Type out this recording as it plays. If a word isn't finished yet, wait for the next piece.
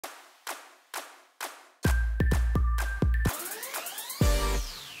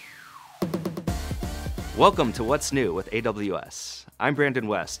Welcome to What's New with AWS. I'm Brandon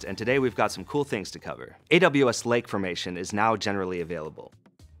West, and today we've got some cool things to cover. AWS Lake Formation is now generally available.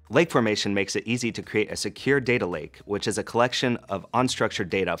 Lake Formation makes it easy to create a secure data lake, which is a collection of unstructured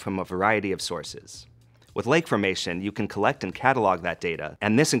data from a variety of sources. With Lake Formation, you can collect and catalog that data,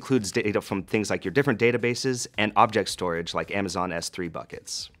 and this includes data from things like your different databases and object storage like Amazon S3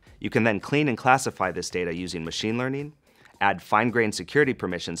 buckets. You can then clean and classify this data using machine learning, add fine-grained security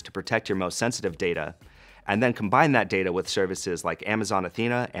permissions to protect your most sensitive data, and then combine that data with services like Amazon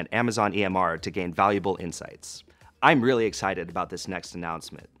Athena and Amazon EMR to gain valuable insights. I'm really excited about this next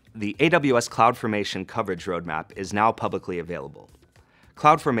announcement. The AWS CloudFormation coverage roadmap is now publicly available.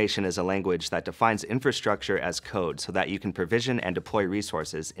 CloudFormation is a language that defines infrastructure as code so that you can provision and deploy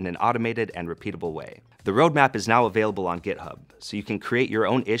resources in an automated and repeatable way. The roadmap is now available on GitHub, so you can create your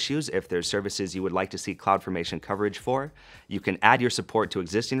own issues if there's services you would like to see CloudFormation coverage for. You can add your support to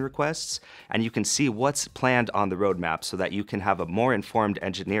existing requests, and you can see what's planned on the roadmap so that you can have a more informed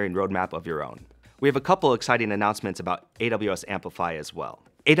engineering roadmap of your own. We have a couple exciting announcements about AWS Amplify as well.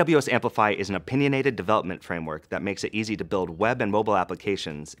 AWS Amplify is an opinionated development framework that makes it easy to build web and mobile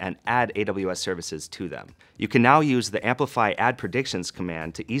applications and add AWS services to them. You can now use the Amplify Add Predictions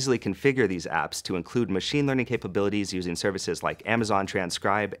command to easily configure these apps to include machine learning capabilities using services like Amazon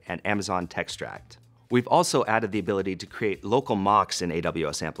Transcribe and Amazon Textract. We've also added the ability to create local mocks in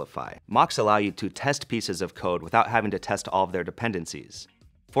AWS Amplify. Mocks allow you to test pieces of code without having to test all of their dependencies.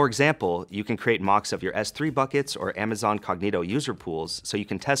 For example, you can create mocks of your S3 buckets or Amazon Cognito user pools so you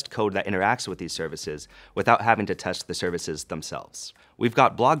can test code that interacts with these services without having to test the services themselves. We've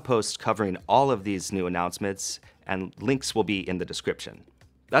got blog posts covering all of these new announcements, and links will be in the description.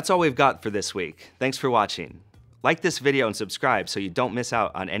 That's all we've got for this week. Thanks for watching. Like this video and subscribe so you don't miss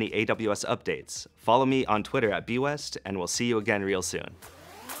out on any AWS updates. Follow me on Twitter at bwest, and we'll see you again real soon.